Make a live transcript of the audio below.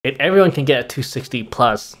If everyone can get a 260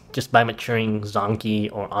 plus just by maturing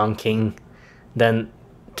Zanki or Anking, then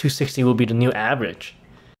 260 will be the new average.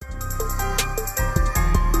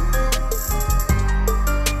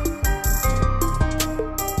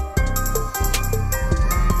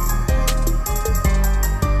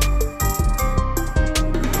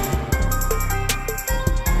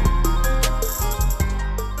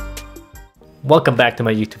 Welcome back to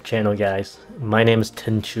my YouTube channel, guys. My name is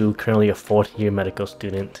Tin Chu, currently a 4th year medical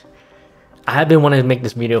student. I have been wanting to make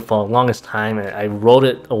this video for the longest time, and I wrote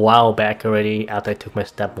it a while back already after I took my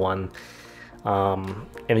step 1. And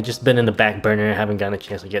it's just been in the back burner. I haven't gotten a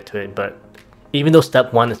chance to get to it, but even though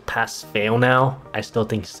step 1 is pass fail now, I still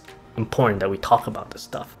think it's important that we talk about this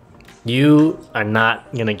stuff. You are not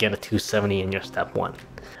gonna get a 270 in your step 1.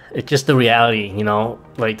 It's just the reality, you know,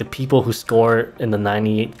 like the people who score in the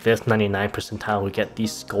 95th, 99th percentile who get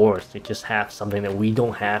these scores, they just have something that we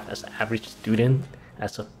don't have as an average student,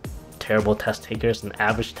 as a terrible test takers and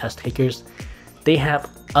average test takers. They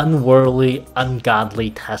have unworldly,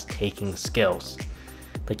 ungodly test taking skills.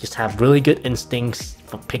 They just have really good instincts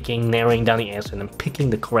for picking, narrowing down the answer and then picking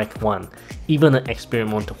the correct one, even in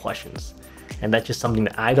experimental questions. And that's just something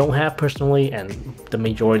that I don't have personally, and the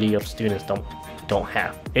majority of students don't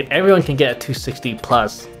have. If everyone can get a 260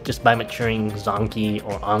 plus just by maturing Zanki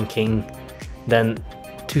or Anking, then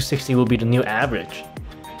 260 will be the new average.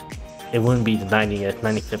 It wouldn't be the 90th,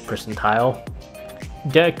 95th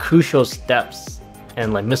percentile. There are crucial steps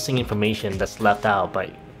and like missing information that's left out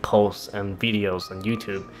by posts and videos on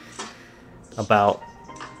YouTube about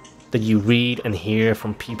that you read and hear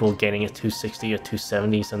from people getting a 260 or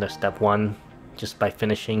 270s in their step 1 just by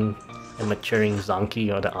finishing and maturing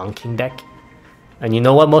Zanki or the Anking deck. And you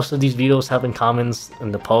know what most of these videos have in commons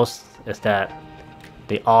in the posts is that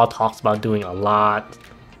they all talk about doing a lot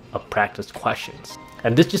of practice questions.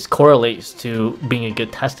 And this just correlates to being a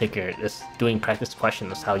good test taker. Is doing practice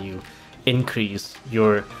questions is how you increase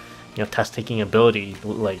your test taking ability,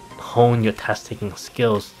 like hone your test taking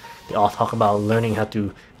skills. They all talk about learning how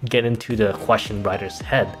to get into the question writer's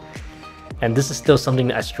head. And this is still something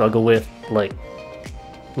that I struggle with, like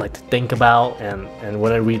to think about, and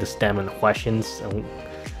when I read the stem and the questions, and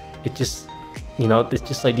it just, you know, it's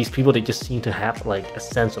just like these people, they just seem to have like a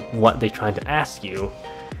sense of what they're trying to ask you.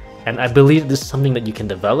 And I believe this is something that you can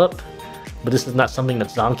develop, but this is not something that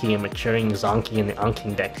Zanki and maturing Zanki and the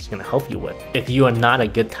Anking deck is going to help you with. If you are not a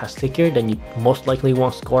good test taker, then you most likely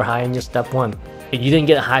won't score high in your step 1. If you didn't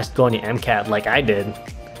get a high score in the MCAT like I did,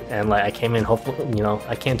 and like I came in, hopefully, you know,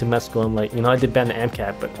 I came to med school and like, you know, I did bad in the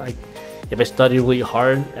MCAT, but like, if I study really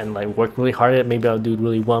hard and like work really hard at it, maybe I'll do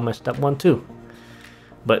really well in my step 1 too.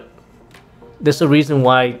 But there's a reason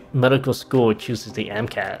why medical school chooses the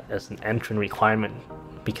MCAT as an entrance requirement,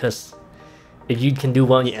 because if you can do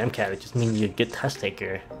well in your MCAT, it just means you're a good test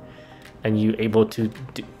taker and you're able to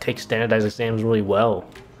take standardized exams really well.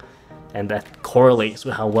 And that correlates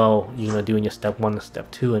with how well you're gonna do in your step 1 and step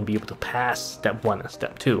 2 and be able to pass step 1 and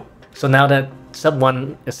step 2. So now that step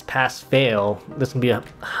 1 is pass fail, there's gonna be a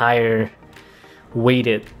higher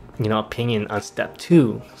weighted, you know, opinion on step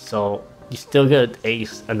 2. So you still get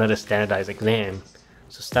ace another standardized exam.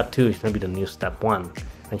 So step 2 is gonna be the new step 1.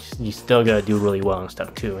 And you still gotta do really well in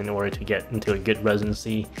step 2 in order to get into a good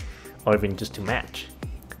residency or even just to match.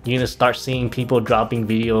 You're gonna start seeing people dropping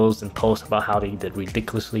videos and posts about how they did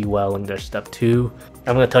ridiculously well in their step 2.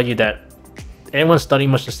 I'm gonna tell you that everyone's studying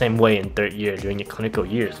much the same way in 3rd year during your clinical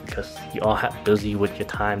years, because you all have busy with your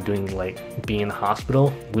time doing like being in the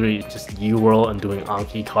hospital, literally just Uworld and doing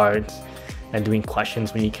Anki cards and doing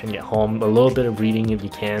questions when you can get home, a little bit of reading if you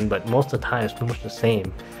can, but most of the time it's pretty much the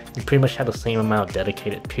same. You pretty much have the same amount of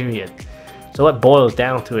dedicated period. So what boils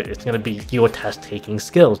down to it, it's going to be your test taking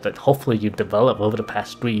skills that hopefully you develop over the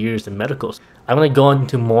past 3 years in medicals. I'm going to go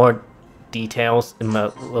into more details in the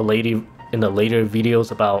later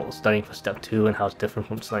videos about studying for step 2 and how it's different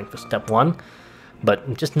from studying for step 1.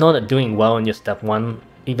 But just know that doing well in your step 1,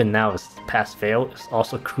 even now is pass fail, is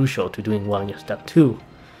also crucial to doing well in your step 2,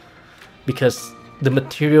 because the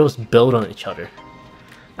materials build on each other.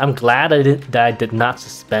 I'm glad that I did not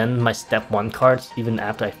suspend my step 1 cards even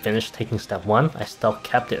after I finished taking step 1. I still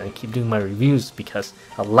kept it and keep doing my reviews, because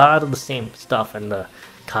a lot of the same stuff and the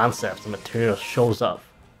concepts and materials shows up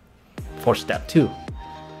for step 2.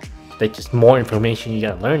 There's just more information you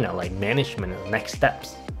gotta learn now, like management and next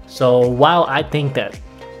steps. So while I think that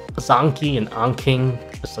Zanki and Anking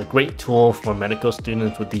is a great tool for medical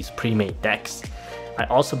students with these pre-made decks, I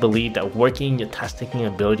also believe that working your test taking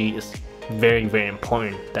ability is very, very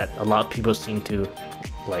important, that a lot of people seem to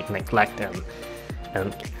like neglect them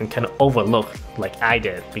and kind of overlook, like I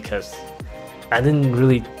did, because I didn't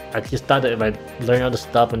really I just thought that if I learn all the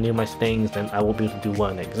stuff and knew my things, then I will be able to do well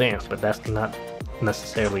in the exams, but that's not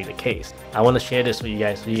necessarily the case. I want to share this with you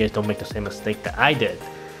guys so you guys don't make the same mistake that I did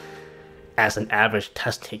as an average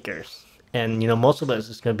test taker. And you know, most of us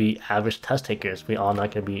is going to be average test takers. We all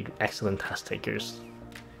not going to be excellent test takers.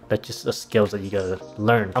 That's just the skills that you gotta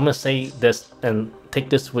learn. I'm gonna say this and take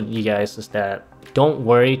this with you guys, is that don't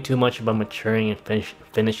worry too much about maturing and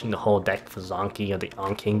finishing the whole deck for Zanki or the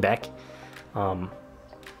Anking deck.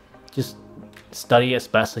 Just study as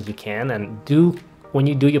best as you can, and when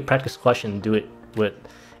you do your practice question, do it with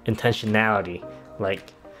intentionality.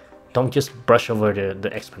 Like, don't just brush over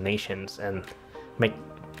the explanations and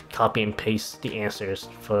copy and paste the answers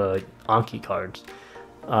for Anki cards.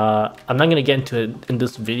 I'm not gonna get into it in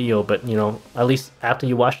this video, but you know, at least after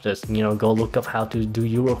you watch this, you know, go look up how to do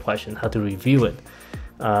Uworld question, how to review it.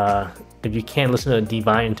 If you can, listen to the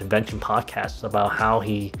Divine Intervention podcast about how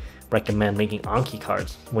he recommend making Anki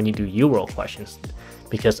cards when you do Uworld questions,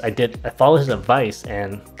 because I followed his advice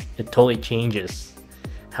and it totally changes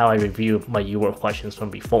how I review my Uworld questions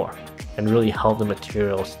from before and really help the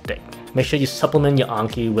material stick. Make sure you supplement your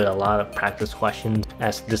Anki with a lot of practice questions,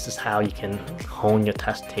 as this is how you can hone your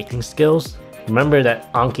test taking skills. Remember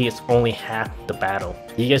that Anki is only half the battle.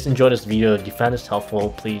 If you guys enjoyed this video, if you found this helpful,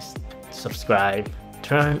 please subscribe,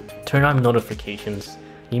 turn on notifications,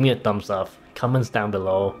 give me a thumbs up, comments down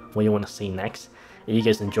below what you want to see next. If you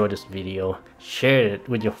guys enjoyed this video, share it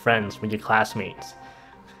with your friends, with your classmates,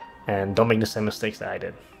 and don't make the same mistakes that I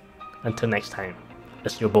did. Until next time,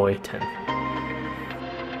 it's your boy 10.